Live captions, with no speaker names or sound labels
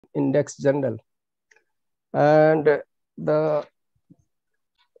Index Journal. And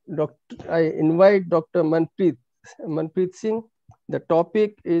I invite Dr. Manpreet Singh. The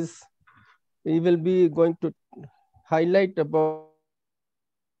topic is, he will be going to highlight about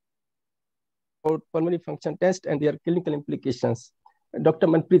pulmonary function test and their clinical implications. Dr.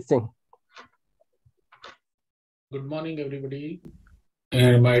 Manpreet Singh. Good morning, everybody.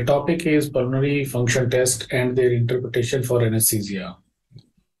 My topic is pulmonary function test and their interpretation for anesthesia.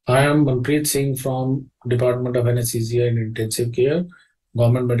 I am Manpreet Singh from Department of Anesthesia and Intensive Care,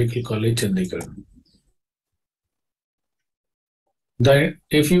 Government Medical College, Chandigarh.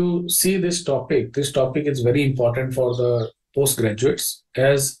 If you see this topic is very important for the postgraduates,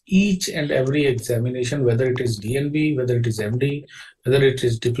 as each and every examination, whether it is DNB, whether it is MD, whether it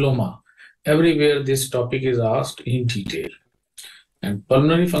is diploma, everywhere this topic is asked in detail. And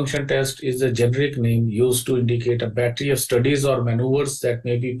pulmonary function test is a generic name used to indicate a battery of studies or maneuvers that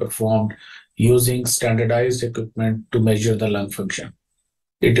may be performed using standardized equipment to measure the lung function.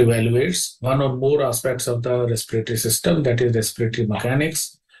 It evaluates one or more aspects of the respiratory system, that is respiratory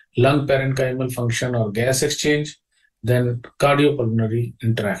mechanics, lung parenchymal function or gas exchange, then cardiopulmonary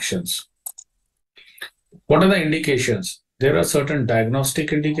interactions. What are the indications? There are certain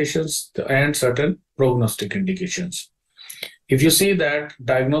diagnostic indications and certain prognostic indications. If you see that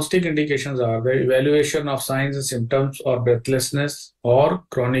diagnostic indications are the evaluation of signs and symptoms or breathlessness or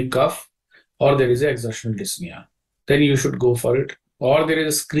chronic cough, or there is exertional dyspnea, then you should go for it. Or there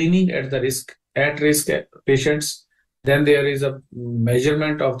is a screening at risk patients, then there is a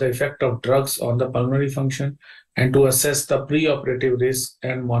measurement of the effect of drugs on the pulmonary function and to assess the preoperative risk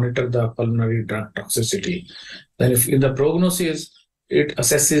and monitor the pulmonary drug toxicity. Then if in the prognosis, it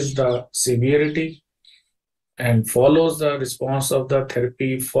assesses the severity and follows the response of the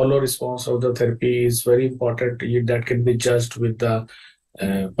therapy. Response of the therapy is very important. That can be judged with the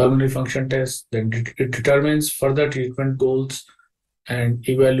pulmonary function test. Then it determines further treatment goals and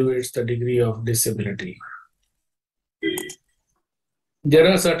evaluates the degree of disability. There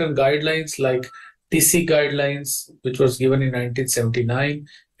are certain guidelines like TC guidelines, which was given in 1979,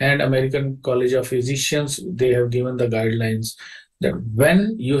 and American College of Physicians, they have given the guidelines that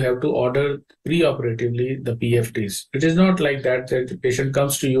when you have to order preoperatively the PFTs, it is not like that the patient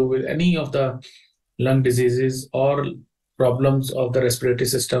comes to you with any of the lung diseases or problems of the respiratory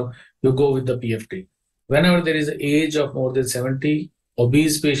system, you go with the PFT. Whenever there is an age of more than 70,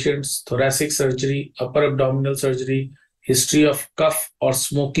 obese patients, thoracic surgery, upper abdominal surgery, history of cough or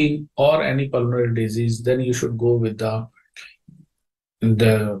smoking or any pulmonary disease, then you should go with the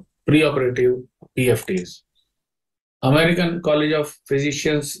preoperative PFTs. American College of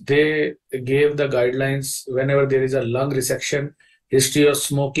Physicians, they gave the guidelines whenever there is a lung resection, history of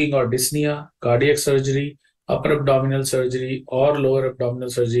smoking or dyspnea, cardiac surgery, upper abdominal surgery or lower abdominal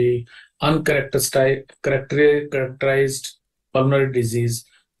surgery, uncharacterized pulmonary disease,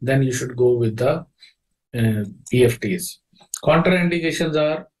 then you should go with the PFTs. Contraindications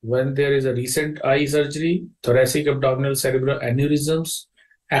are when there is a recent eye surgery, thoracic abdominal cerebral aneurysms,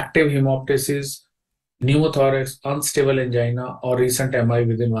 active hemoptysis, pneumothorax, unstable angina, or recent MI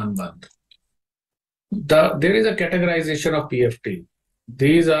within 1 month. There is a categorization of PFT.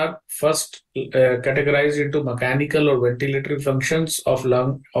 These are first categorized into mechanical or ventilatory functions of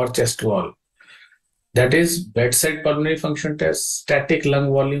lung or chest wall. That is bedside pulmonary function test, static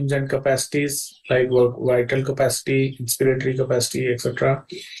lung volumes and capacities like vital capacity, inspiratory capacity, etc.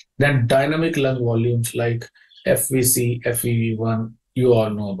 Then dynamic lung volumes like FVC, FEV1, you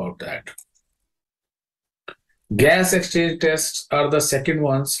all know about that. Gas exchange tests are the second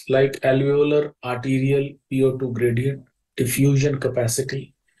ones, like alveolar arterial PO2 gradient, diffusion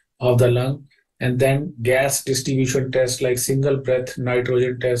capacity of the lung, and then gas distribution tests like single breath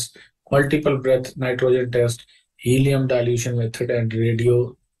nitrogen test, multiple breath nitrogen test, helium dilution method, and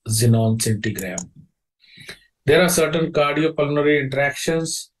radio xenon scintigram. There are certain cardiopulmonary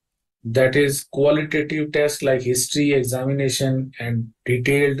interactions, that is qualitative tests like history, examination, and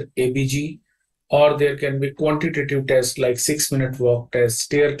detailed ABG. Or there can be quantitative tests like 6-minute walk test,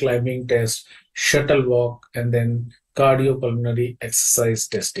 stair climbing test, shuttle walk, and then cardiopulmonary exercise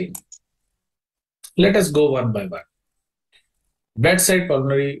testing. Let us go one by one. Bedside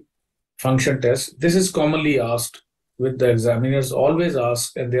pulmonary function test. This is commonly asked, with the examiners always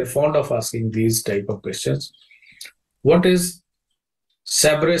ask, and they're fond of asking these type of questions. What is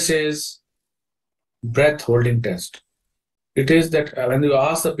Sabrese's breath holding test? It is that when you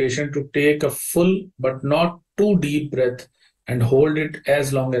ask the patient to take a full but not too deep breath and hold it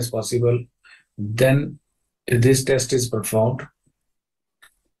as long as possible, then this test is performed.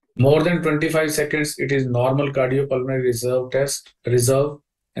 More than 25 seconds, it is normal cardiopulmonary reserve test.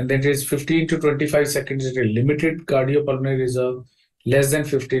 and that is 15 to 25 seconds, it is limited cardiopulmonary reserve. Less than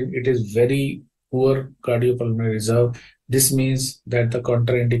 15, it is very poor cardiopulmonary reserve. This means that the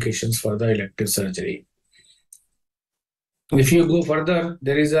contraindications for the elective surgery. If you go further,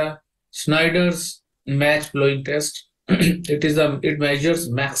 there is a Schneider's match blowing test. It measures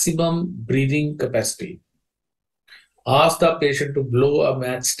maximum breathing capacity. Ask the patient to blow a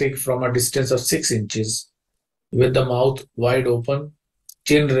matchstick from a distance of 6 inches with the mouth wide open,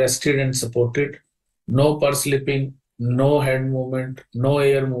 chin rested and supported, no pulse slipping, no head movement, no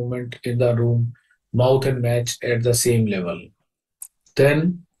air movement in the room, mouth and match at the same level.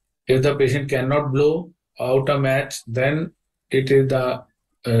 Then, if the patient cannot blow out a match, then it is the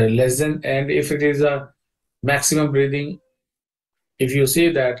less than, and if it is a maximum breathing, if you see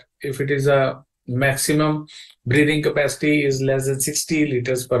that if it is a maximum breathing capacity is less than 60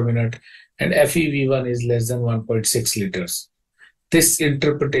 liters per minute and FEV1 is less than 1.6 liters. This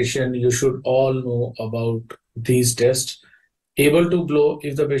interpretation you should all know about these tests. Able to blow,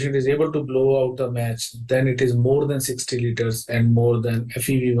 if the patient is able to blow out the match, then it is more than 60 liters and more than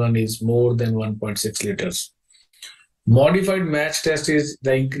FEV1 is more than 1.6 liters. Modified match test is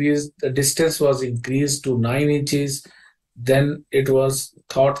the distance was increased to 9 inches. Then it was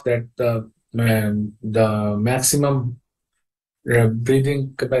thought that the maximum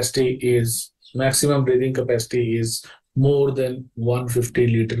breathing capacity is more than 150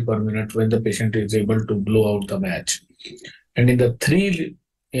 liter per minute when the patient is able to blow out the match. And in the 3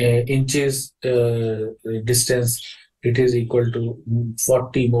 inches distance, it is equal to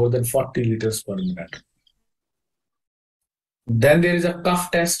more than 40 liters per minute. Then there is a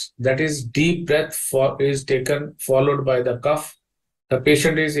cough test, that is deep breath is taken followed by the cough. The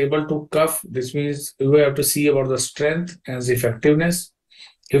patient is able to cough. This means we have to see about the strength and the effectiveness.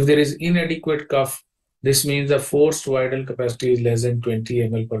 If there is inadequate cough, this means the forced vital capacity is less than 20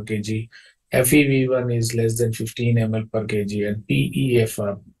 ml per kg. FEV1 is less than 15 ml per kg and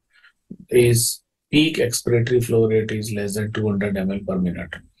PEFR is peak expiratory flow rate is less than 200 ml per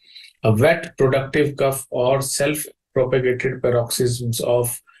minute. A wet productive cough or self-propagated paroxysms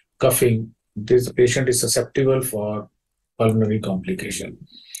of coughing, this patient is susceptible for pulmonary complication.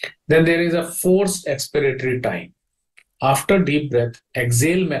 Then there is a forced expiratory time. After deep breath,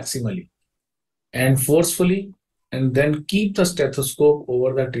 exhale maximally and forcefully, and then keep the stethoscope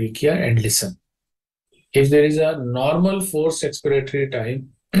over the trachea and listen. If there is a normal forced expiratory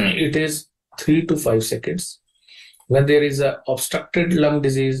time, it is 3 to 5 seconds. When there is a obstructed lung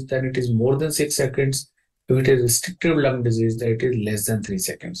disease, then it is more than 6 seconds. If it is restrictive lung disease, then it is less than 3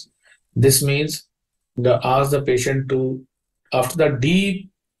 seconds. This means ask the patient to, after the deep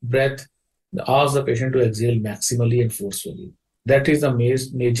breath, ask the patient to exhale maximally and forcefully. That is the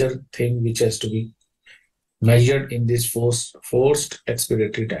major thing which has to be measured in this forced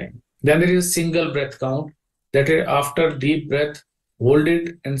expiratory time. Then there is a single breath count, that is after deep breath, hold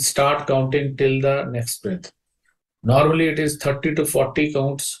it and start counting till the next breath. Normally it is 30 to 40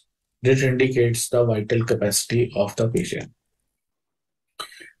 counts. This indicates the vital capacity of the patient.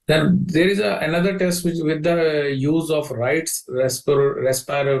 Then there is another test which with the use of Wright's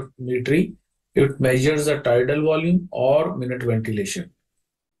respirometry. It measures the tidal volume or minute ventilation.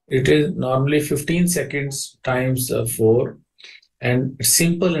 It is normally 15 seconds times 4 and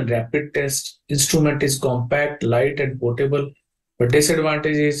simple and rapid test. Instrument is compact, light and portable, but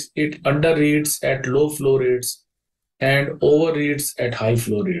disadvantage is it underreads at low flow rates and overreads at high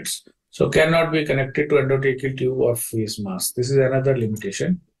flow rates. So cannot be connected to endotracheal tube or face mask. This is another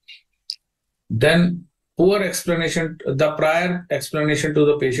limitation. Then poor explanation, the prior explanation to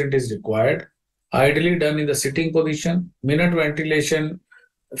the patient is required. Ideally done in the sitting position. Minute ventilation,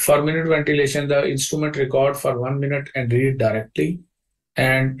 for minute ventilation, the instrument record for 1 minute and read directly.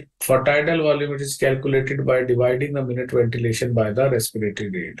 And for tidal volume, it is calculated by dividing the minute ventilation by the respiratory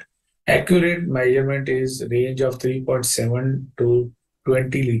rate. Accurate measurement is range of 3.7 to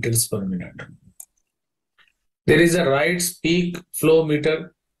 20 liters per minute. There is a Wright's peak flow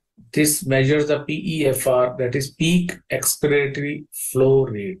meter. This measures the PEFR, that is peak expiratory flow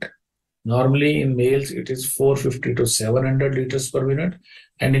rate. Normally in males, it is 450 to 700 liters per minute,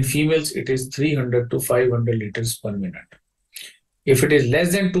 and in females, it is 300 to 500 liters per minute. If it is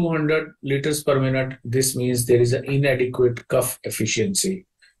less than 200 liters per minute, this means there is an inadequate cough efficiency,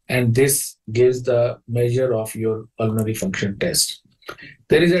 and this gives the measure of your pulmonary function test.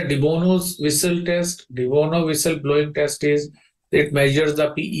 There is a De Bono's whistle test. De Bono whistle blowing test is, it measures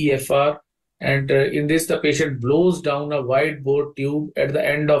the PEFR, and in this the patient blows down a wide bore tube at the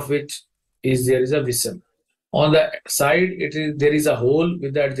end of which there is a whistle. On the side, there is a hole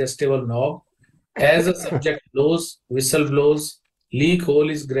with the adjustable knob. As the subject blows, whistle blows, leak hole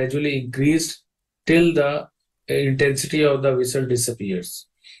is gradually increased till the intensity of the whistle disappears.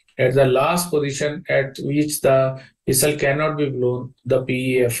 At the last position at which the whistle cannot be blown, the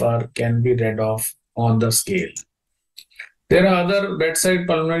PEFR can be read off on the scale. There are other bedside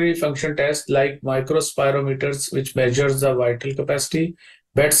pulmonary function tests like microspirometers, which measures the vital capacity,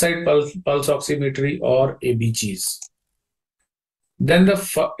 bedside pulse oximetry, or ABGs. Then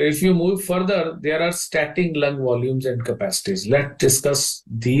if you move further, there are static lung volumes and capacities. Let's discuss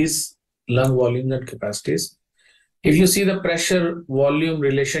these lung volumes and capacities. If you see the pressure volume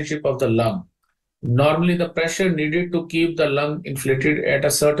relationship of the lung, normally the pressure needed to keep the lung inflated at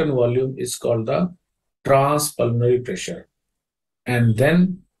a certain volume is called the transpulmonary pressure. And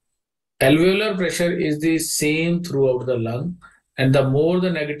then alveolar pressure is the same throughout the lung, and the more the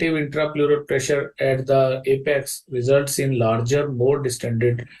negative intrapleural pressure at the apex results in larger, more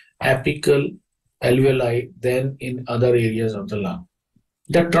distended apical alveoli than in other areas of the lung.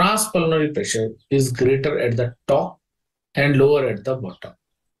 The transpulmonary pressure is greater at the top and lower at the bottom.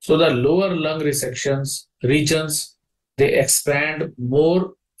 So the lower lung resections regions, they expand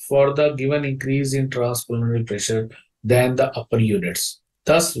more for the given increase in transpulmonary pressure than the upper units.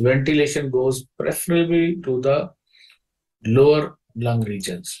 Thus, ventilation goes preferably to the lower lung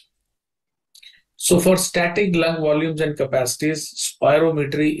regions. So for static lung volumes and capacities,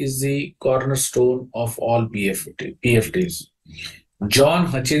 spirometry is the cornerstone of all PFTs. John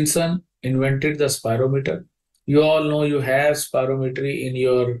Hutchinson invented the spirometer. You all know you have spirometry in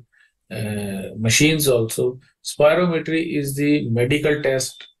your machines also. Spirometry is the medical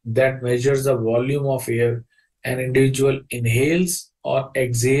test that measures the volume of air an individual inhales or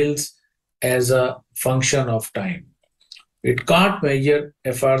exhales as a function of time. It can't measure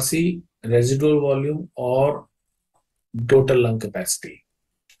FRC, residual volume, or total lung capacity.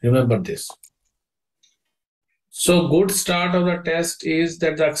 Remember this. So good start of the test is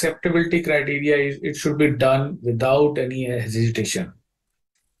that the acceptability criteria is it should be done without any hesitation.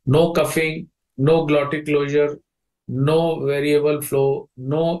 No coughing, no glottic closure, no variable flow,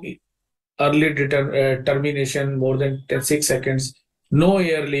 no early termination more than 6 seconds, no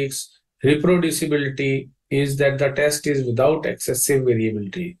air leaks. Reproducibility is that the test is without excessive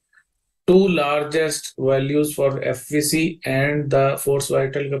variability. Two largest values for FVC and the force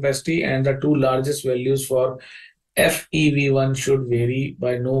vital capacity, and the two largest values for FEV1 should vary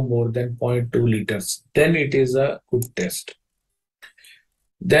by no more than 0.2 liters. Then it is a good test.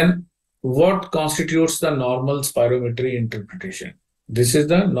 Then what constitutes the normal spirometry interpretation? This is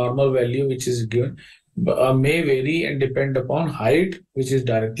the normal value which is given, may vary and depend upon height, which is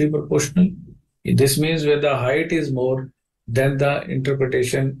directly proportional. This means where the height is more, then the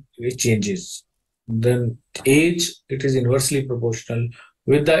interpretation changes. Then age, it is inversely proportional.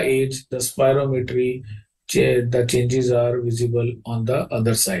 With the age, the spirometry, the changes are visible on the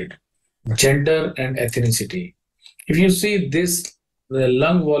other side. Gender and ethnicity. If you see this, the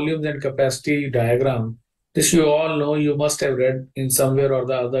lung volumes and capacity diagram, this you all know, you must have read in somewhere or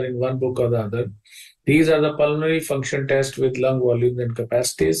the other, in one book or the other. These are the pulmonary function tests with lung volumes and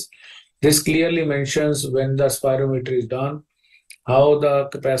capacities. This clearly mentions when the spirometry is done, how the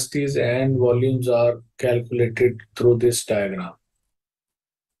capacities and volumes are calculated through this diagram.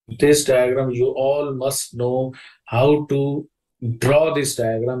 This diagram, you all must know how to draw this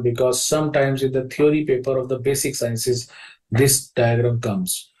diagram, because sometimes in the theory paper of the basic sciences, this diagram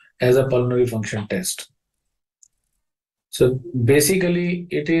comes as a pulmonary function test. So basically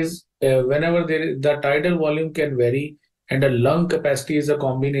it is whenever the tidal volume can vary, and a lung capacity is a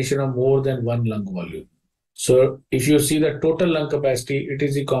combination of more than one lung volume. So if you see the total lung capacity, it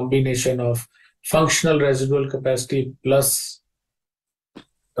is a combination of functional residual capacity plus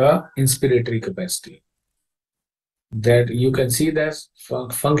inspiratory capacity. That you can see that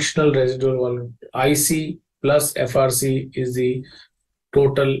functional residual volume, IC plus FRC, is the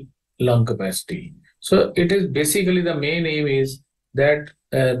total lung capacity. So it is basically, the main aim is that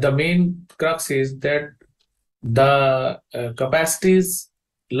the main crux is that the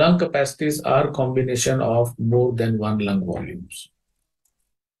lung capacities are combination of more than one lung volumes.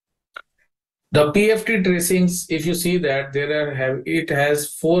 The PFT tracings, if you see that it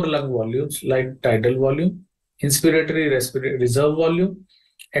has 4 lung volumes, like tidal volume, inspiratory reserve volume,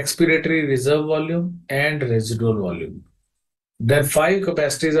 expiratory reserve volume, and residual volume. Then 5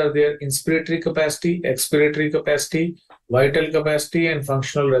 capacities are there: inspiratory capacity, expiratory capacity, vital capacity, and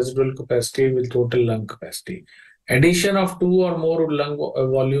functional residual capacity with total lung capacity. Addition of 2 or more lung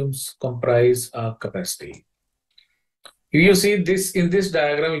volumes comprise a capacity. If you see this in this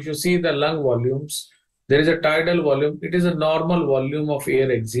diagram, if you see the lung volumes, there is a tidal volume. It is a normal volume of air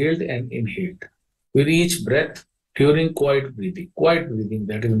exhaled and inhaled. With each breath, during quiet breathing. Quiet breathing,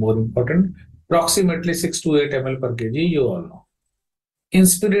 that is more important. Approximately 6 to 8 ml per kg, you all know.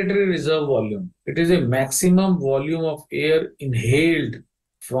 Inspiratory reserve volume. It is a maximum volume of air inhaled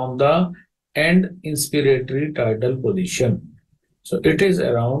from the end inspiratory tidal position. So it is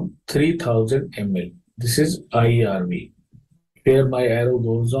around 3000 ml. This is IRV, where my arrow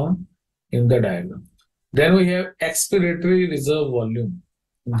goes on in the diagram. Then we have expiratory reserve volume.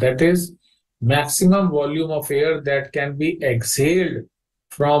 That is maximum volume of air that can be exhaled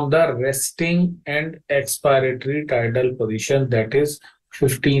from the resting and expiratory tidal position, that is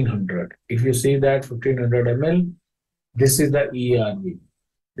 1500. If you see that 1500 ml, this is the ERV.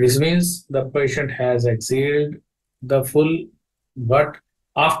 This means the patient has exhaled the full, but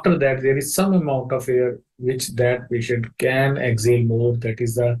after that there is some amount of air which that patient can exhale more. That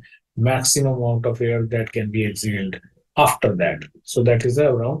is the maximum amount of air that can be exhaled after that. So that is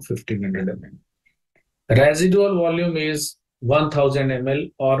around 1500 ml. Residual volume is 1000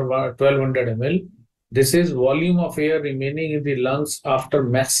 ml or 1200 ml. This is volume of air remaining in the lungs after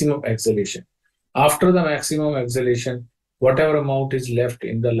maximum exhalation. After the maximum exhalation, whatever amount is left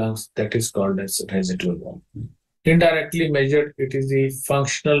in the lungs, that is called as residual volume. Indirectly measured, it is the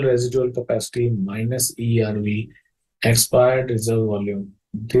functional residual capacity minus ERV, expired reserve volume.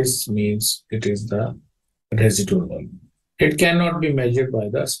 This means it is the residual volume. It cannot be measured by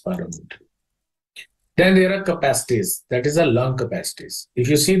the spirometer. Then there are capacities, that is the lung capacities. If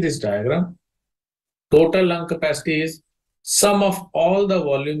you see this diagram, total lung capacity is sum of all the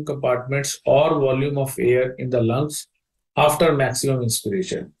volume compartments or volume of air in the lungs after maximum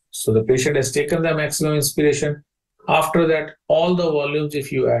inspiration. So the patient has taken the maximum inspiration. After that, all the volumes,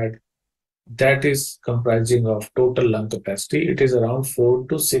 if you add, that is comprising of total lung capacity. It is around 4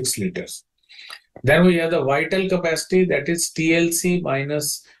 to 6 liters. Then we have the vital capacity, that is TLC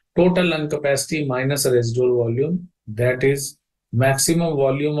minus total lung capacity minus residual volume. That is maximum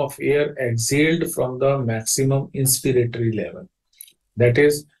volume of air exhaled from the maximum inspiratory level. That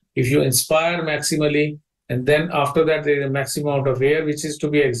is, if you inspire maximally, and then after that there is a maximum amount of air which is to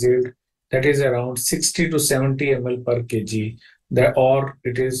be exhaled, that is around 60 to 70 ml per kg, or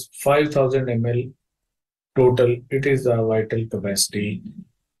it is 5000 ml total. It is the vital capacity,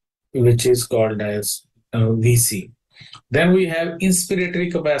 which is called as VC. Then we have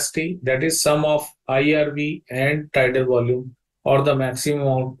inspiratory capacity, that is sum of IRV and tidal volume, or the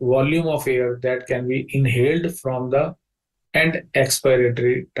maximum volume of air that can be inhaled from the end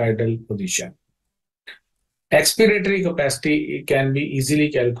expiratory tidal position. Expiratory capacity can be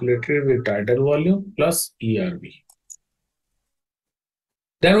easily calculated with tidal volume plus ERV.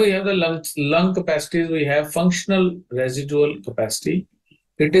 Then we have the lung capacities. We have functional residual capacity.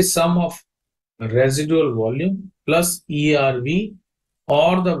 It is sum of residual volume plus ERV,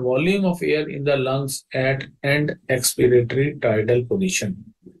 or the volume of air in the lungs at end expiratory tidal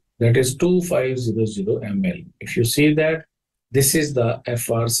position. That is 2500 ml. If you see that, this is the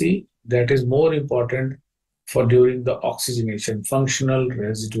FRC that is more important for during the oxygenation, functional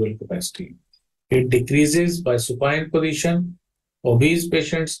residual capacity. It decreases by supine position, obese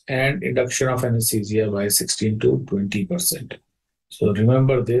patients, and induction of anesthesia by 16 to 20%. So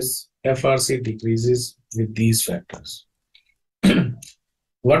remember this, FRC decreases with these factors.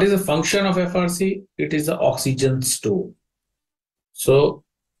 What is the function of FRC? It is the oxygen store. So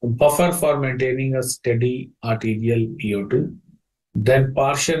buffer for maintaining a steady arterial PO2. Then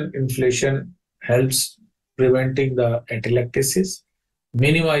partial inflation helps preventing the atelectasis,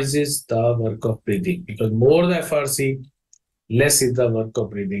 minimizes the work of breathing, because more the FRC, less is the work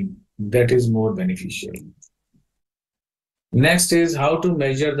of breathing. That is more beneficial. Next is how to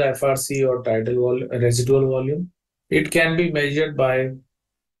measure the FRC or residual volume. It can be measured by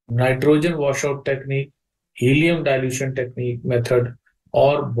nitrogen washout technique, helium dilution technique method,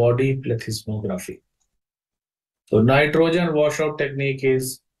 or body plethysmography. So nitrogen washout technique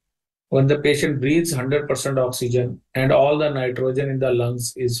is when the patient breathes 100% oxygen and all the nitrogen in the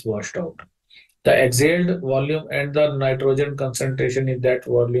lungs is washed out. The exhaled volume and the nitrogen concentration in that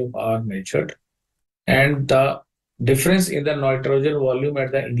volume are measured, and the difference in the nitrogen volume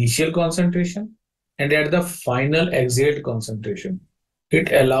at the initial concentration and at the final exhaled concentration,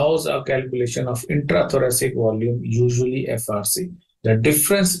 it allows a calculation of intrathoracic volume, usually FRC. The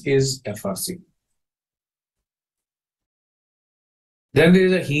difference is FRC. Then there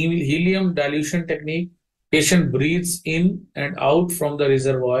is a helium dilution technique. Patient breathes in and out from the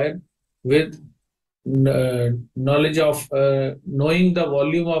reservoir with knowledge of knowing the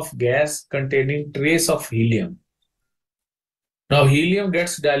volume of gas containing trace of helium. Now helium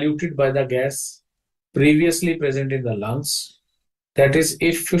gets diluted by the gas previously present in the lungs. That is,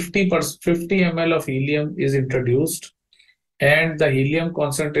 if 50 ml of helium is introduced and the helium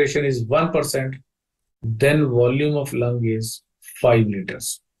concentration is 1%, then volume of lung is 5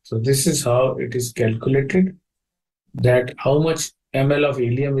 liters. So this is how it is calculated, that how much ml of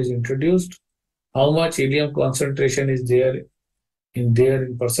helium is introduced, how much helium concentration is there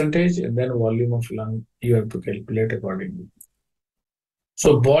in percentage, and then volume of lung you have to calculate accordingly.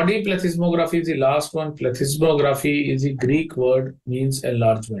 So body plethysmography is the last one. Plethysmography is the Greek word, means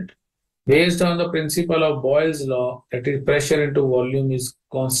enlargement. Based on the principle of Boyle's law, that is pressure into volume is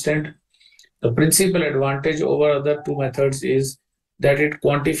constant, the principal advantage over other two methods is that it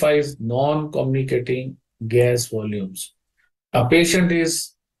quantifies non-communicating gas volumes. A patient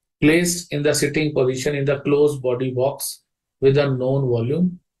is placed in the sitting position in the closed body box with a known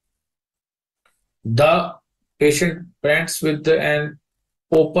volume. The patient pants with an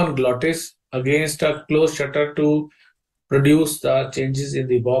open glottis against a closed shutter to produce the changes in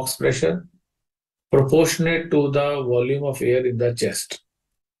the box pressure proportionate to the volume of air in the chest.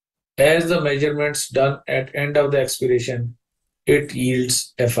 As the measurements done at end of the expiration, it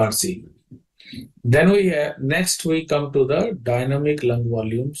yields FRC. Then next we come to the dynamic lung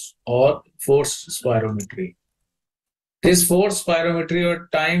volumes or forced spirometry. This forced spirometry or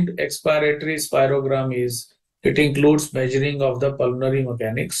timed expiratory spirogram it includes measuring of the pulmonary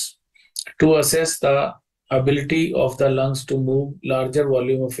mechanics to assess the ability of the lungs to move larger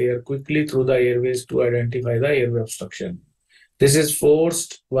volume of air quickly through the airways to identify the airway obstruction. This is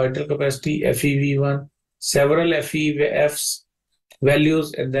forced vital capacity, FEV1, several FEVs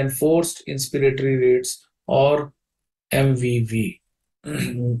values, and then forced inspiratory rates or MVV.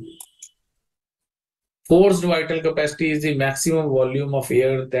 Forced vital capacity is the maximum volume of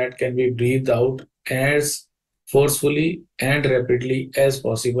air that can be breathed out as forcefully and rapidly as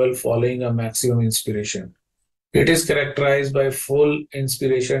possible following a maximum inspiration. It is characterized by full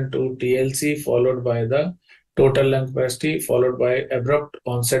inspiration to TLC followed by the total lung capacity followed by abrupt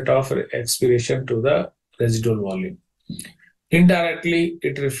onset of expiration to the residual volume. Indirectly,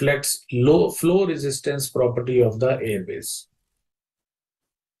 it reflects low flow resistance property of the airways.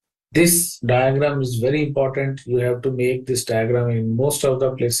 This diagram is very important. You have to make this diagram in most of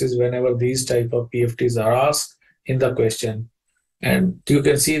the places whenever these type of PFTs are asked in the question. And you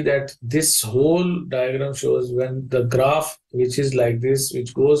can see that this whole diagram shows when the graph, which is like this,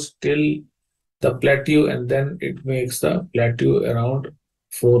 which goes till the plateau, and then it makes the plateau around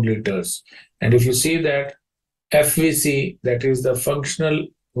 4 liters. And if you see that FVC, that is the functional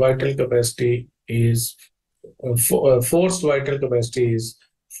vital capacity, is forced vital capacity is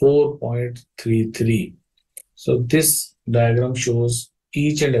 4.33. So this diagram shows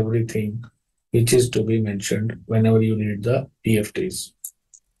each and everything which is to be mentioned whenever you read the PFTs.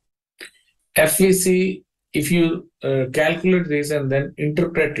 FVC, if you calculate this and then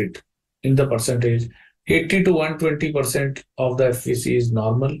interpret it in the percentage, 80 to 120% of the FVC is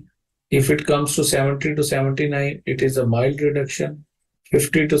normal. If it comes to 70 to 79, it is a mild reduction.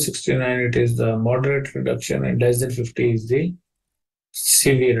 50 to 69, it is the moderate reduction, and less than 50 is the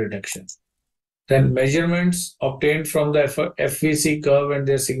severe reduction. Then measurements obtained from the FVC curve and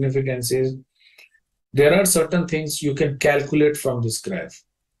their significances. There are certain things you can calculate from this graph.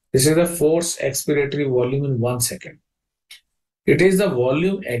 This is the forced expiratory volume in 1 second. It is the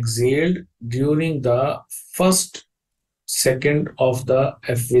volume exhaled during the first second of the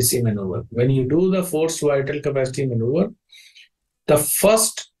FVC maneuver. When you do the forced vital capacity maneuver, the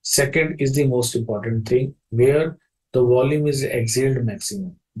first second is the most important thing where the volume is exhaled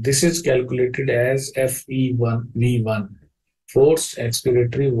maximum. This is calculated as FE1V1, forced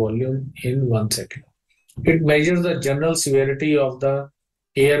expiratory volume in 1 second. It measures the general severity of the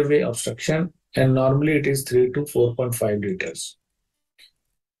airway obstruction, and normally it is 3 to 4.5 liters.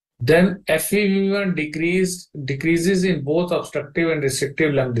 Then FEV1 decreases in both obstructive and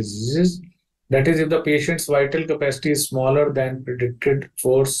restrictive lung diseases. That is, if the patient's vital capacity is smaller than predicted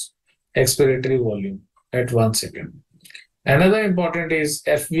forced expiratory volume at 1 second. Another important is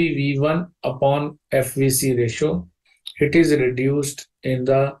FVV1 upon FVC ratio. It is reduced in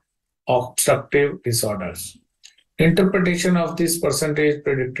the obstructive disorders. Interpretation of this percentage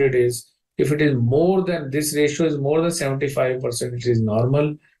predicted is if it is more than, this ratio is more than 75%, it is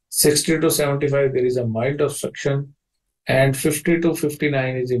normal. 60 to 75, there is a mild obstruction, and 50 to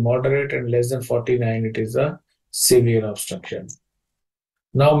 59 is a moderate, and less than 49, it is a severe obstruction.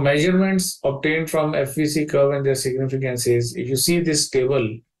 Now, measurements obtained from FVC curve and their significance is, if you see this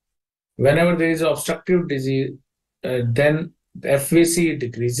table, whenever there is obstructive disease, then FVC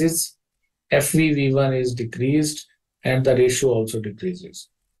decreases, FVV1 is decreased, and the ratio also decreases.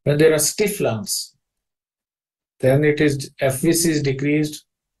 When there are stiff lungs, then it is FVC is decreased,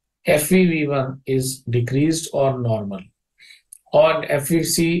 FEV1 is decreased or normal, or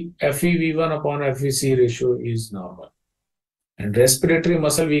FEV1 upon FVC ratio is normal, and respiratory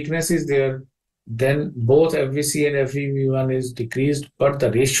muscle weakness is there, then both FVC and FEV1 is decreased, but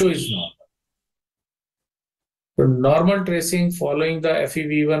the ratio is normal. So normal tracing following the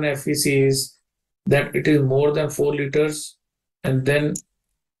FEV1 FVC is that it is more than 4 liters, and then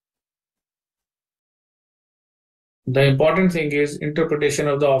the important thing is interpretation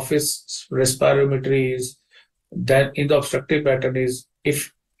of the office respirometry is that in the obstructive pattern is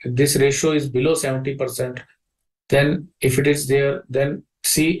if this ratio is below 70%, then if it is there, then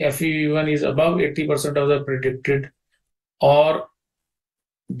FEV1 is above 80% of the predicted, or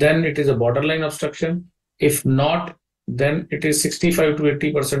then it is a borderline obstruction. If not, then it is 65 to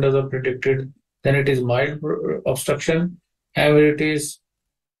 80% of the predicted, then it is mild obstruction, and when it is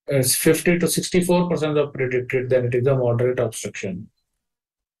 50 to 64% of predicted, then it is a moderate obstruction.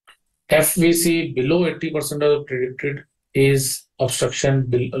 FVC below 80% of the predicted is obstruction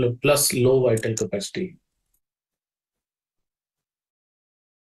plus low vital capacity.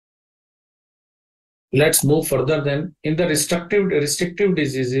 Let's move further then. In the restrictive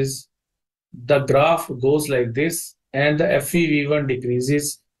diseases, the graph goes like this, and the FEV1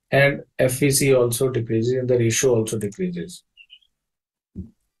 decreases and FVC also decreases, and the ratio also decreases.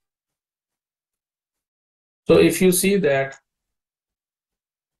 So if you see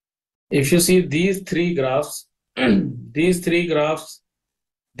these three graphs, these three graphs,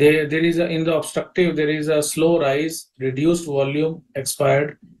 there is in the obstructive, there is a slow rise, reduced volume,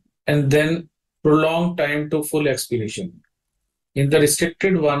 expired, and then prolonged time to full expiration. In the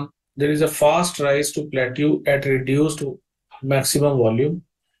restricted one, there is a fast rise to plateau at reduced maximum volume,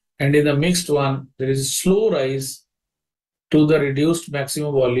 and in the mixed one, there is a slow rise to the reduced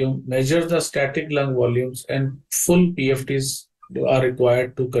maximum volume, measure the static lung volumes, and full PFTs are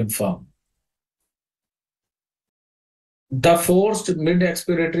required to confirm. The forced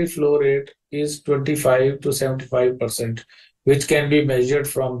mid-expiratory flow rate is 25 to 75%, which can be measured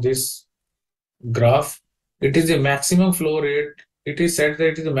from this graph. It is a maximum flow rate. It is said that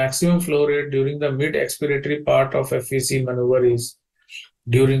it is the maximum flow rate during the mid-expiratory part of FVC maneuver is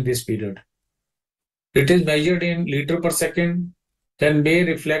during this period. It is measured in liter per second, then may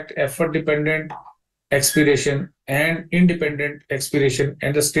reflect effort-dependent expiration and independent expiration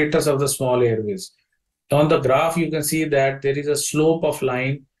and the status of the small airways. On the graph, you can see that there is a slope of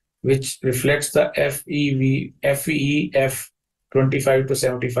line which reflects the FEF 25 to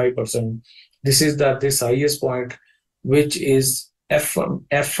 75%. This is this highest point, which is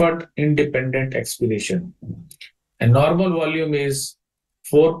effort independent expiration. And normal volume is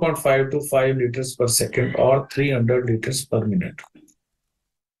 4.5 to 5 liters per second or 300 liters per minute.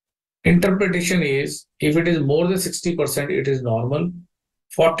 Interpretation is if it is more than 60%, it is normal.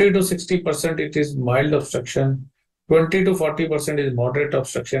 40 to 60%, it is mild obstruction. 20 to 40% is moderate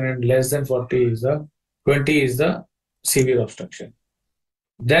obstruction, and less than 20 is the severe obstruction.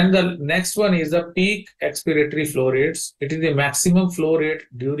 Then the next one is the peak expiratory flow rates. It is the maximum flow rate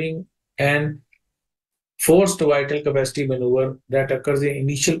during an forced vital capacity maneuver that occurs in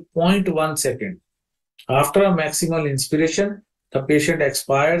initial 0.1 second. After a maximal inspiration, the patient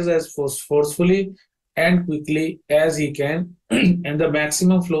expires as forcefully and quickly as he can, and the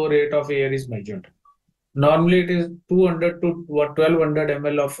maximum flow rate of air is measured. Normally it is 200 to 1200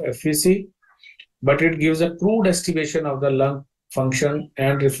 ml of FVC, but it gives a crude estimation of the lung function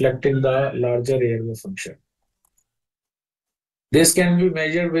and reflecting the larger airway function. This can be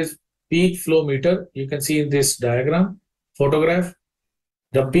measured with peak flow meter. You can see in this photograph.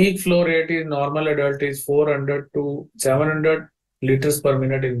 The peak flow rate in normal adult is 400 to 700 liters per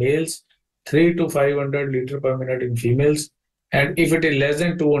minute in males, 3 to 500 liters per minute in females. And if it is less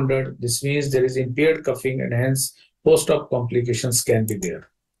than 200, this means there is impaired coughing and hence post-op complications can be there.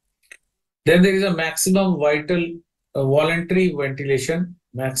 Then there is a maximum voluntary ventilation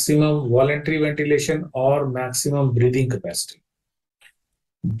or maximum breathing capacity.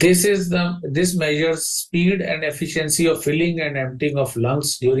 This measures speed and efficiency of filling and emptying of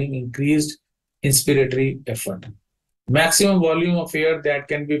lungs during increased inspiratory effort. Maximum volume of air that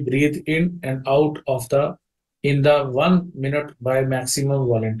can be breathed in and out of in the 1 minute by maximum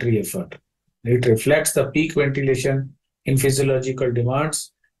voluntary effort. It reflects the peak ventilation in physiological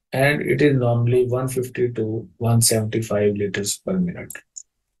demands, and it is normally 150 to 175 liters per minute.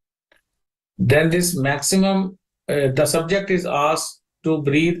 Then this maximum, the subject is asked to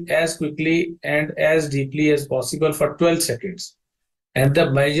breathe as quickly and as deeply as possible for 12 seconds, and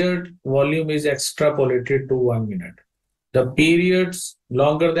the measured volume is extrapolated to 1 minute. The periods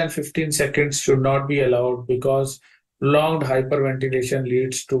longer than 15 seconds should not be allowed because prolonged hyperventilation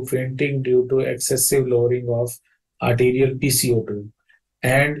leads to fainting due to excessive lowering of arterial PCO2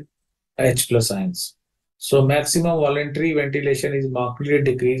 and H plus ions. So maximum voluntary ventilation is markedly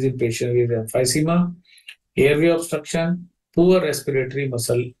decreased in patients with emphysema, airway obstruction, poor respiratory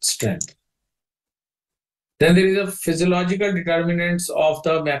muscle strength. Then there is a physiological determinants of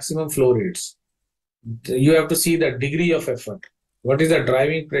the maximum flow rates. You have to see the degree of effort. What is the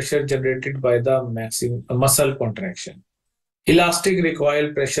driving pressure generated by the maximum muscle contraction? Elastic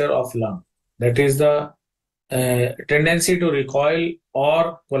recoil pressure of lung. That is the tendency to recoil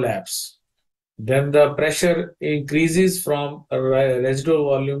or collapse. Then the pressure increases from residual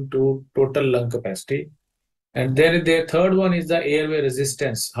volume to total lung capacity. And then the third one is the airway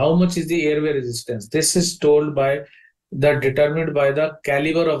resistance. How much is the airway resistance? This is determined by the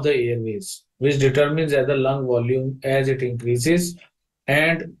caliber of the airways, which determines the lung volume as it increases,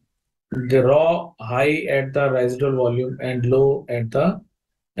 and the raw high at the residual volume and low at the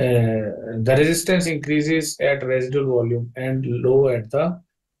resistance increases at residual volume and low at the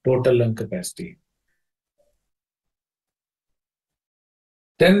total lung capacity.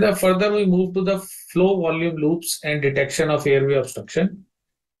 Then further we move to the flow volume loops and detection of airway obstruction.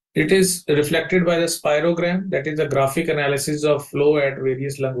 It is reflected by the spirogram, that is the graphic analysis of flow at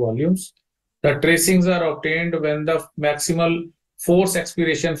various lung volumes. The tracings are obtained when the maximal force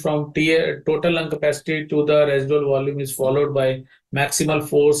expiration from total lung capacity to the residual volume is followed by maximal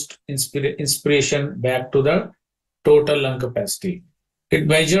forced inspiration back to the total lung capacity. It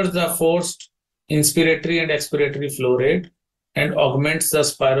measures the forced inspiratory and expiratory flow rate and augments the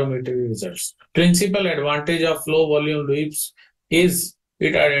spirometry results. Principal advantage of flow volume loops is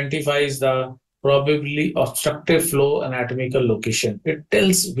it identifies the probably obstructive flow anatomical location. It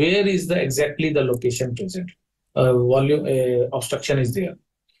tells where is exactly the location present. Volume obstruction is there.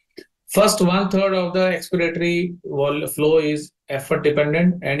 First 1/3 of the expiratory flow is effort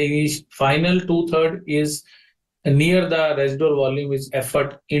dependent, and final 2/3 is near the residual volume is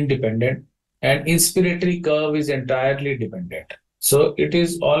effort independent, and inspiratory curve is entirely dependent. So it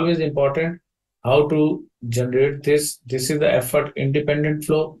is always important how to generate this. This is the effort independent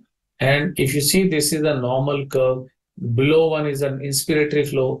flow. And if you see, this is the normal curve. Below one is an inspiratory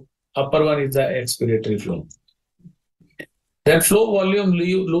flow. Upper one is the expiratory flow. Then flow volume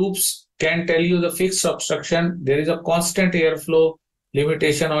loops can tell you the fixed obstruction. There is a constant airflow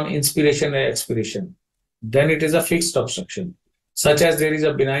limitation on inspiration and expiration. Then it is a fixed obstruction, such as there is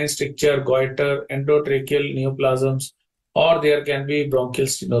a benign stricture, goiter, endotracheal neoplasms, or there can be bronchial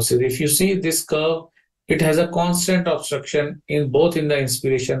stenosis. If you see this curve, it has a constant obstruction in both in the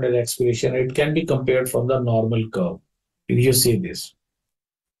inspiration and expiration. It can be compared from the normal curve. If you see this.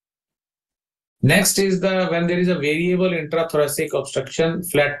 Next is when there is a variable intrathoracic obstruction,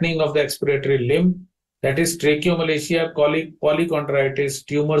 flattening of the expiratory limb, that is tracheomalacia, polychondritis,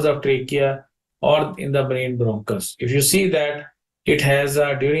 tumors of trachea, or in the brain bronchus. If you see that it has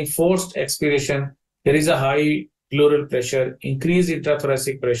during forced expiration, there is a high pleural pressure, increased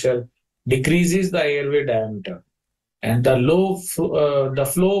intrathoracic pressure, decreases the airway diameter, and the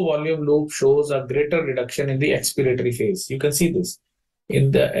flow volume loop shows a greater reduction in the expiratory phase. You can see this in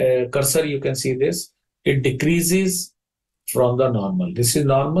the cursor. You can see this. It decreases from the normal. This is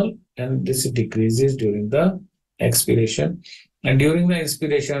normal, and this decreases during the expiration. And during the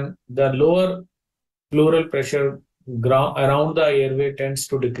inspiration, the lower pleural pressure around the airway tends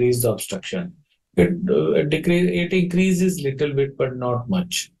to decrease the obstruction. It increases little bit, but not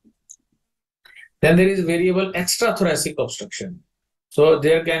much. Then there is variable extrathoracic obstruction. So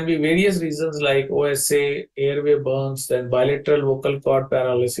there can be various reasons like OSA, airway burns, then bilateral vocal cord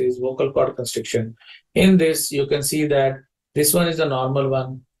paralysis, vocal cord constriction. In this, you can see that this one is the normal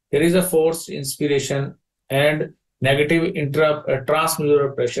one. There is a forced inspiration and negative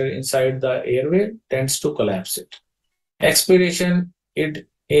transmural pressure inside the airway tends to collapse it. Expiration,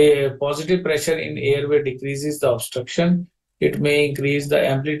 a positive pressure in airway decreases the obstruction. It may increase, the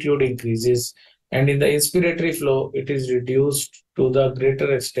amplitude increases, and in the inspiratory flow, it is reduced to the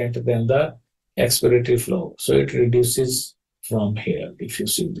greater extent than the expiratory flow. So it reduces from here, if you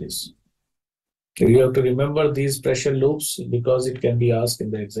see this. So you have to remember these pressure loops because it can be asked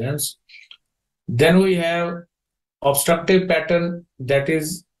in the exams. Then we have obstructive pattern, that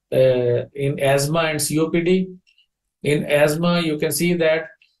is in asthma and COPD. In asthma, you can see that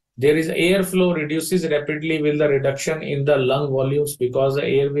there is airflow reduces rapidly with the reduction in the lung volumes because the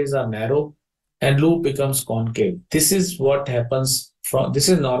airways are narrow and loop becomes concave. This is what happens this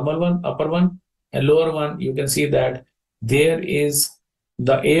is normal one, upper one, and lower one. You can see that there is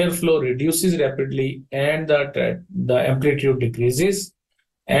the airflow reduces rapidly and the amplitude decreases.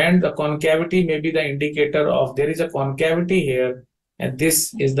 And the concavity may be the indicator of there is a concavity here, and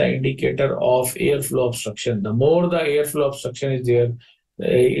this is the indicator of airflow obstruction. The more the airflow obstruction is there,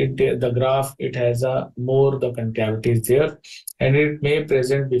 the graph, it has a more the concavity is there, and it may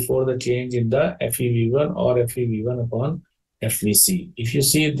present before the change in the FEV1 or FEV1 upon FVC. If you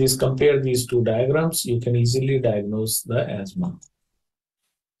see this, compare these two diagrams, you can easily diagnose the asthma.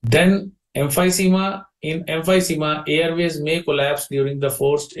 Then emphysema. In emphysema, airways may collapse during the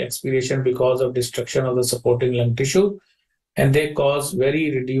forced expiration because of destruction of the supporting lung tissue, and they cause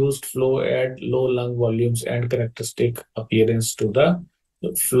very reduced flow at low lung volumes and characteristic appearance to the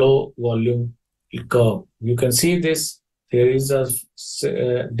flow volume curve. You can see this. There is a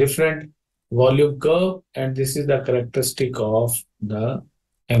different volume curve, and this is the characteristic of the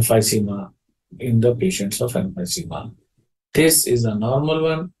emphysema in the patients of emphysema. This is a normal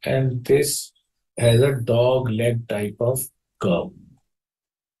one, and this has a dog leg type of curve.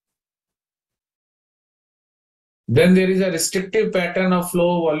 Then there is a restrictive pattern of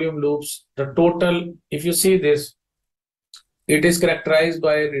flow volume loops. The total, if you see this, it is characterized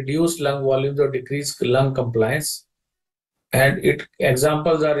by reduced lung volumes or decreased lung compliance. And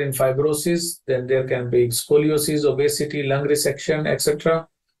examples are in fibrosis, then there can be scoliosis, obesity, lung resection, etc.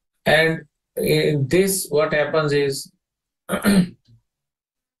 And in this, what happens is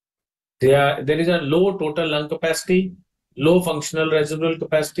there is a low total lung capacity, low functional residual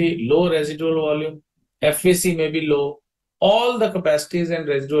capacity, low residual volume, FVC may be low. All the capacities and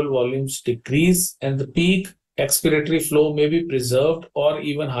residual volumes decrease, and the peak expiratory flow may be preserved or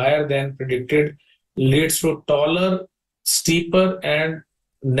even higher than predicted, leads to taller, steeper, and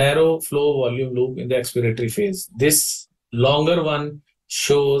narrow flow volume loop in the expiratory phase. This longer one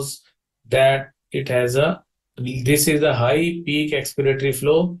shows that it has this is a high peak expiratory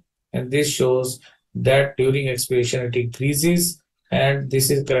flow, and this shows that during expiration it increases, and this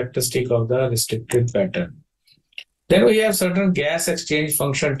is characteristic of the restricted pattern. Then we have certain gas exchange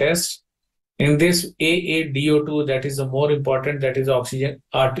function tests. In this AADO2, that is the more important, that is oxygen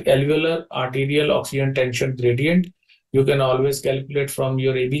alveolar arterial oxygen tension gradient. You can always calculate from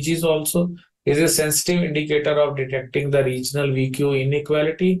your ABGs also. Is a sensitive indicator of detecting the regional VQ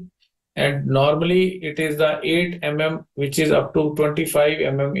inequality. And normally it is the 8 mm, which is up to 25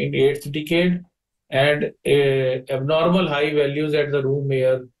 mm in 8th decade. And abnormal high values at the room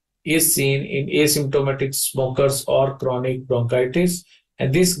air is seen in asymptomatic smokers or chronic bronchitis.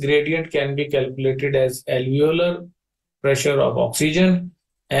 And this gradient can be calculated as alveolar pressure of oxygen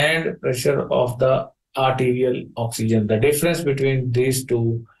and pressure of the arterial oxygen. The difference between these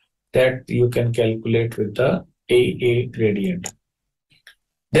two, that you can calculate with the AA gradient.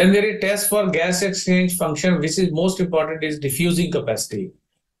 Then there is test for gas exchange function, which is most important, is diffusing capacity.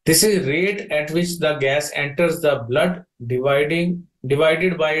 This is rate at which the gas enters the blood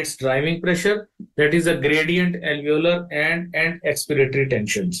divided by its driving pressure. That is a gradient alveolar and expiratory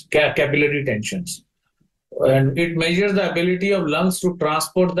tensions, capillary tensions. And it measures the ability of lungs to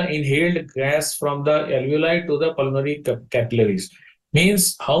transport the inhaled gas from the alveoli to the pulmonary capillaries.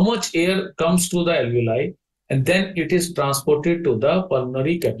 Means how much air comes to the alveoli, and then it is transported to the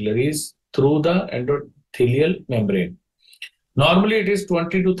pulmonary capillaries through the endothelial membrane. Normally it is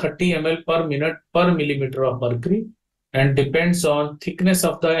 20 to 30 ml per minute per millimeter of mercury, and depends on thickness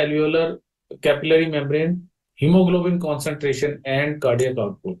of the alveolar capillary membrane, hemoglobin concentration, and cardiac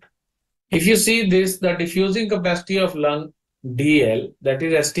output. If you see this, the diffusing capacity of lung DL, that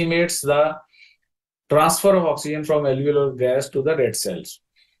is estimates the transfer of oxygen from alveolar gas to the red cells.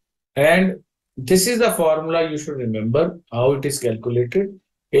 And this is the formula you should remember how it is calculated.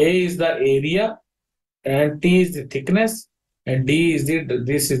 A is the area, and T is the thickness, and D is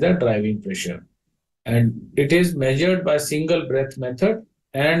this is the driving pressure. And it is measured by single breath method,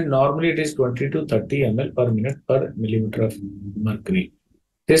 and normally it is 20 to 30 ml per minute per millimeter of mercury.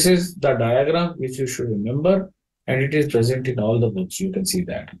 This is the diagram which you should remember, and it is present in all the books. You can see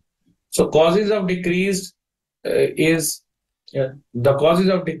that. So causes of decreased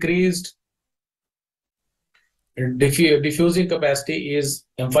diffusing capacity is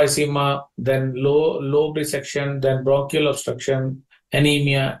emphysema, then lobe resection, then bronchial obstruction,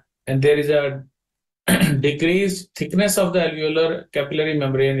 anemia, and there is a decreased thickness of the alveolar capillary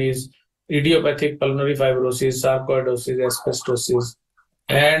membrane is idiopathic pulmonary fibrosis, sarcoidosis, asbestosis,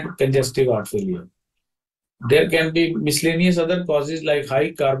 and congestive heart failure. There can be miscellaneous other causes like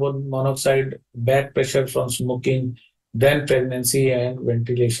high carbon monoxide, back pressure from smoking, then pregnancy and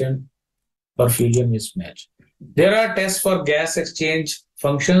ventilation perfusion mismatch. There are tests for gas exchange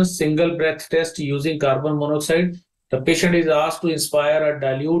functions, single breath test using carbon monoxide. The patient is asked to inspire a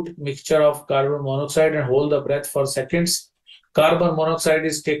dilute mixture of carbon monoxide and hold the breath for seconds. Carbon monoxide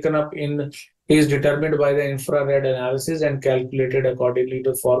is determined by the infrared analysis and calculated accordingly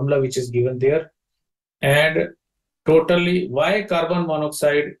to formula which is given there. And totally, why carbon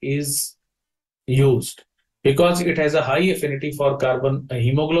monoxide is used? Because it has a high affinity for carbon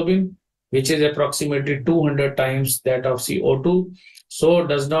hemoglobin, which is approximately 200 times that of CO2, so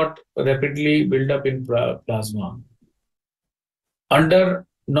does not rapidly build up in plasma. Under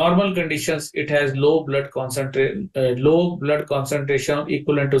normal conditions, it has low blood concentration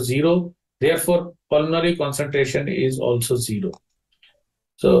equivalent to zero. Therefore, pulmonary concentration is also zero.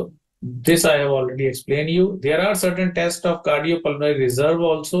 So this I have already explained you. There are certain tests of cardiopulmonary reserve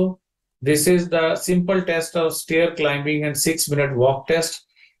also. This is the simple test of stair climbing and 6-minute walk test.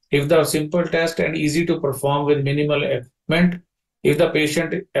 If the simple test and easy to perform with minimal equipment, if the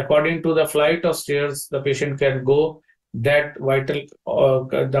patient, according to the flight of stairs, the patient can go that vital,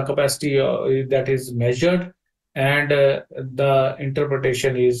 the capacity that is measured, and the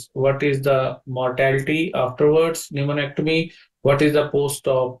interpretation is what is the mortality afterwards, pneumonectomy, what is the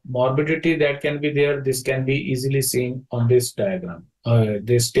post-op morbidity that can be there. This can be easily seen on this diagram,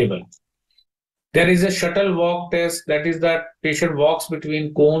 this table. There is a shuttle walk test, that is that patient walks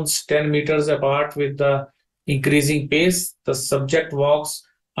between cones 10 meters apart with the increasing pace. The subject walks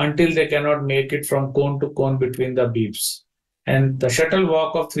until they cannot make it from cone to cone between the beeps. And the shuttle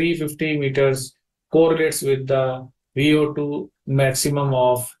walk of 350 meters correlates with the VO2 maximum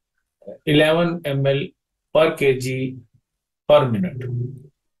of 11 ml per kg per minute.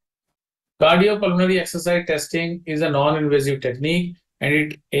 Cardiopulmonary exercise testing is a non-invasive technique,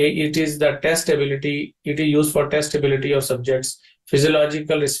 and it is the testability. It is used for testability of subjects'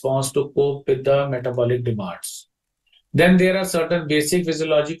 physiological response to cope with the metabolic demands. Then there are certain basic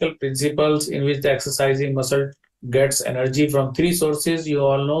physiological principles in which the exercising muscle gets energy from three sources, you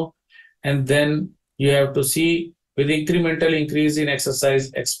all know, and then you have to see with incremental increase in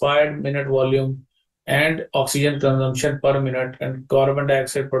exercise, expired minute volume and oxygen consumption per minute and carbon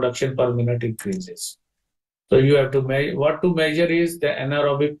dioxide production per minute increases. So you have to measure. What to measure is the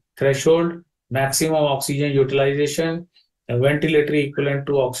anaerobic threshold, maximum oxygen utilization, a ventilatory equivalent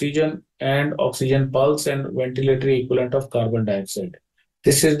to oxygen, and oxygen pulse and ventilatory equivalent of carbon dioxide.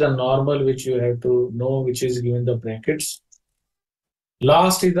 This is the normal which you have to know, which is given the brackets.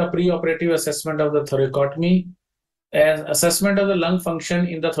 Last is the preoperative assessment of the thoracotomy. As assessment of the lung function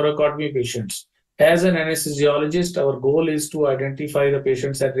in the thoracotomy patients. As an anesthesiologist, our goal is to identify the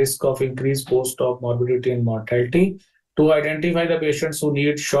patients at risk of increased post-op morbidity and mortality, to identify the patients who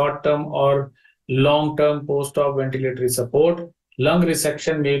need short-term or long-term post-op ventilatory support. Lung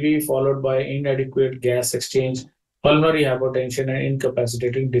resection may be followed by inadequate gas exchange, pulmonary hypertension, and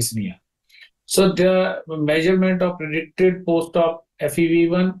incapacitating dyspnea. So the measurement of predicted post-op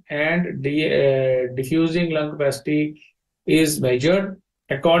FEV1 and diffusing lung capacity is measured.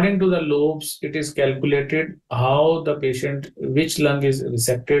 According to the lobes, it is calculated how the patient, which lung is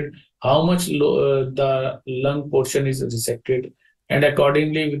resected, how much the lung portion is resected, and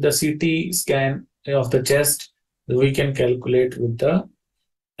accordingly with the CT scan of the chest, we can calculate with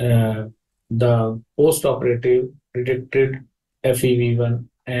the post-operative predicted FEV1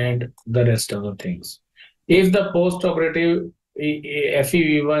 and the rest of the things. If the post-operative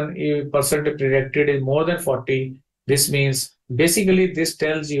FEV1 percent predicted is more than 40, this means basically this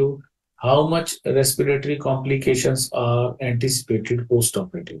tells you how much respiratory complications are anticipated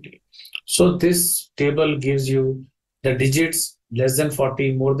post-operatively. So this table gives you the digits less than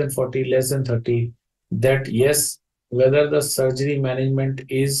 40, more than 40, less than 30, that yes, whether the surgery management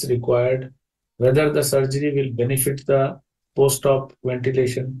is required, whether the surgery will benefit the post-op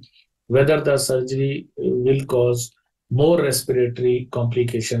ventilation, whether the surgery will cause more respiratory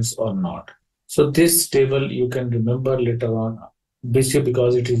complications or not. So this table you can remember later on, basically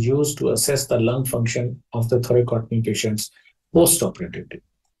because it is used to assess the lung function of the thoracotomy patients post-operatively.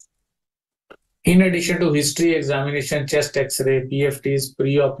 In addition to history examination, chest X-ray, PFTs,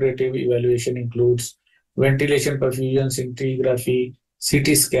 pre-operative evaluation includes ventilation perfusion scintigraphy,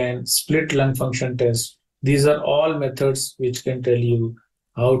 CT scan, split lung function test. These are all methods which can tell you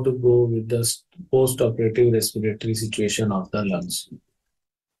how to go with the post-operative respiratory situation of the lungs.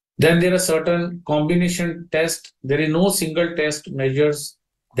 Then there are certain combination tests. There is no single test measures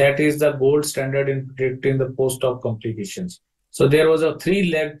that is the gold standard in predicting the post-op complications. So there was a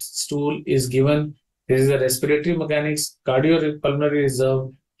three-legged stool is given. There is a respiratory mechanics, cardiopulmonary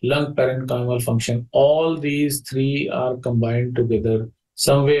reserve, lung parenchymal function. All these three are combined together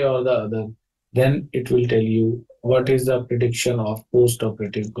some way or the other. Then it will tell you what is the prediction of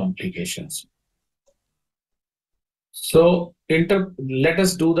post-operative complications. So let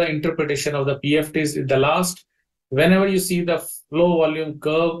us do the interpretation of the PFTs in the last. Whenever you see the flow volume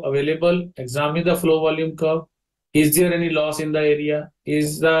curve available, examine the flow volume curve. Is there any loss in the area?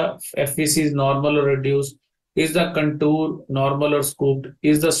 Is the FVC is normal or reduced? Is the contour normal or scooped?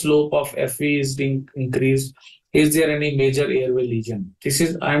 Is the slope of FV is increased? Is there any major airway lesion? This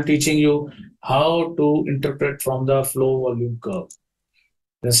is I am teaching you how to interpret from the flow volume curve.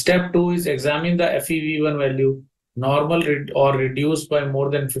 The step 2 is examine the FEV1 value, normal or reduced by more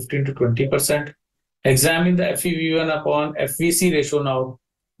than 15 to 20%. Examine the FEV1 upon FVC ratio now,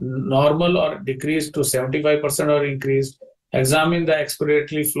 normal or decreased to 75% or increased. Examine the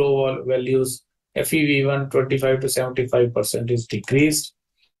expiratory flow values, FEV1 25 to 75% is decreased.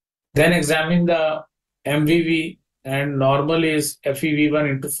 Then examine the MVV, and normal is FEV1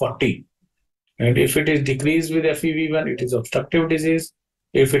 into 40. And if it is decreased with FEV1, it is obstructive disease.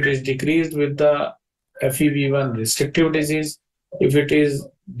 If it is decreased with the FEV1, restrictive disease. If it is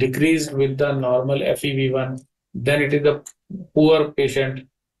decreased with the normal FEV1, then it is a poor patient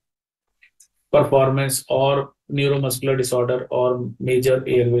performance or neuromuscular disorder or major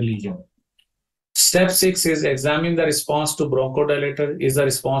airway lesion. Step 6 is examine the response to bronchodilator. Is the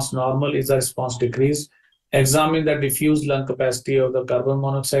response normal? Is the response decreased? Examine the diffuse lung capacity of the carbon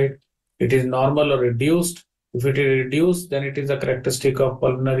monoxide. It is normal or reduced. If it is reduced, then it is a characteristic of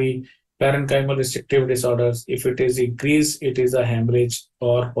pulmonary parenchymal restrictive disorders. If it is increased, it is a hemorrhage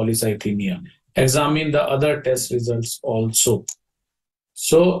or polycythemia. Examine the other test results also.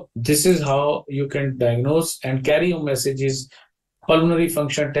 So this is how you can diagnose, and carry home message is pulmonary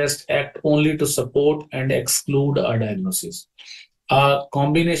function test act only to support and exclude a diagnosis. A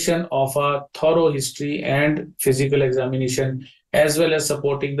combination of a thorough history and physical examination, as well as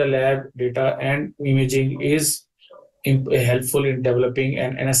supporting the lab data and imaging, is helpful in developing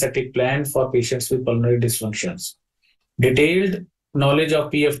an anesthetic plan for patients with pulmonary dysfunctions. Detailed knowledge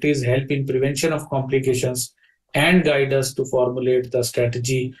of PFTs help in prevention of complications and guide us to formulate the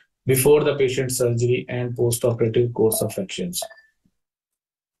strategy before the patient surgery and post-operative course of actions.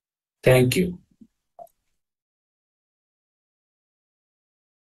 Thank you.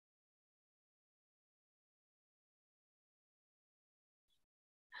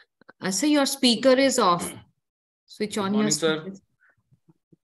 Sir, your speaker is off. Switch on your speaker.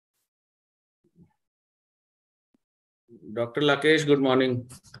 Dr. Lakesh, good morning.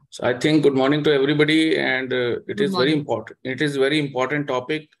 So I think good morning to everybody, and it is very important. It is very important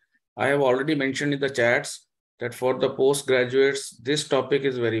topic. I have already mentioned in the chats that for the postgraduates, this topic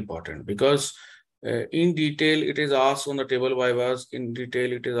is very important because in detail, it is asked on the table by us. In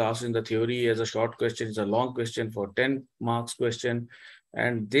detail, it is asked in the theory as a short question. It's a long question for 10 marks question.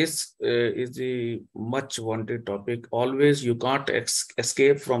 And this is the much wanted topic. Always, you can't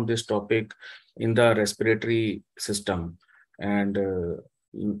escape from this topic in the respiratory system. And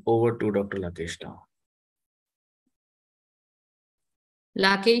over to Dr. Lakesh now.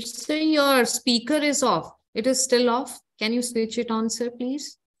 Lakesh, sir, your speaker is off. It is still off. Can you switch it on, sir,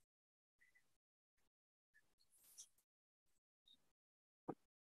 please?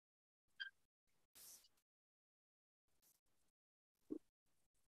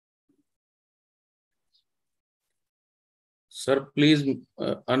 Sir, please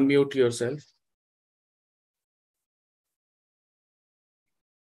unmute yourself.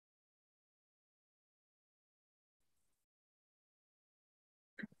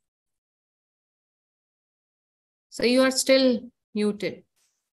 So you are still muted.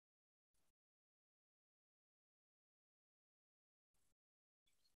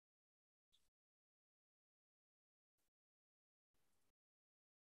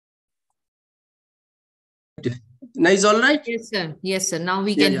 Now is all right? Yes, sir. Yes, sir. Now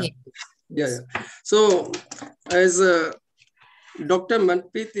we can hear. Yeah. So as Dr.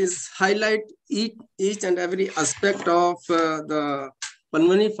 Manpreet is highlight each and every aspect of the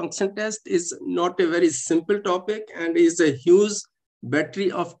pulmonary function test is not a very simple topic, and is a huge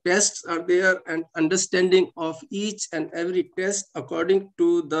battery of tests are there, and understanding of each and every test according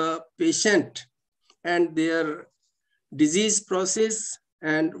to the patient and their disease process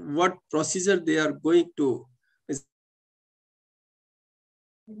and what procedure they are going to. It's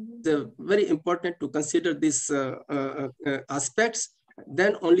very important to consider these aspects.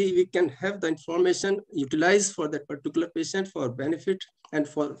 Then only we can have the information utilized for that particular patient for benefit. And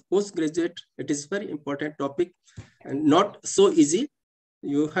for postgraduate, it is very important topic and not so easy.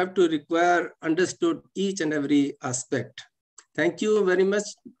 You have to require understood each and every aspect. Thank you very much,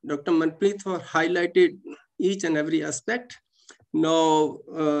 Dr. Manpreet, for highlighted each and every aspect. Now,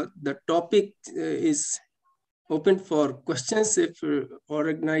 the topic is open for questions if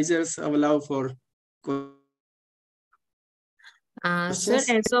organizers allow for questions. Sir,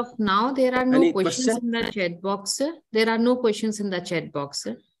 Questions? as of now, there are no Any questions question? in the chat box, sir. There are no questions in the chat box,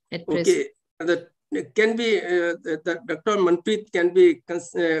 sir, at present. Okay, that can be Dr. Manpreet can be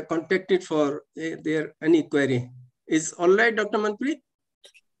contacted for their any query. Is all right, Dr. Manpreet?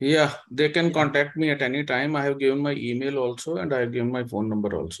 Yeah, they can contact me at any time. I have given my email also, and I have given my phone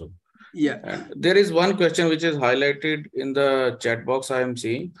number also. Yeah. And there is one question which is highlighted in the chat box I am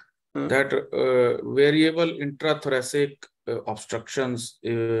seeing, that variable intrathoracic obstructions,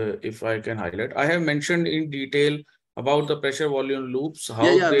 if I can highlight. I have mentioned in detail about the pressure volume loops,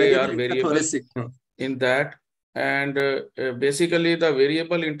 how they are variable in that. And basically the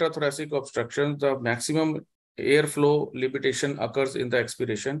variable intrathoracic obstructions, the maximum airflow limitation occurs in the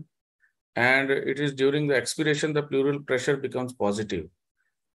expiration. And it is during the expiration, the pleural pressure becomes positive.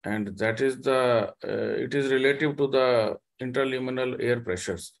 And that is the, it is relative to the interluminal air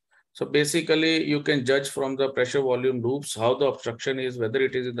pressures. So basically you can judge from the pressure volume loops how the obstruction is, whether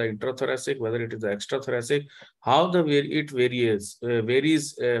it is in the intrathoracic, whether it is the extrathoracic, how it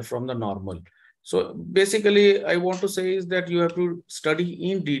varies from the normal. So basically I want to say is that you have to study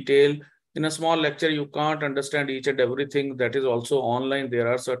in detail. In a small lecture, you can't understand each and everything. That is also online. There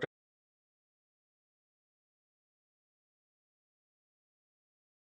are certain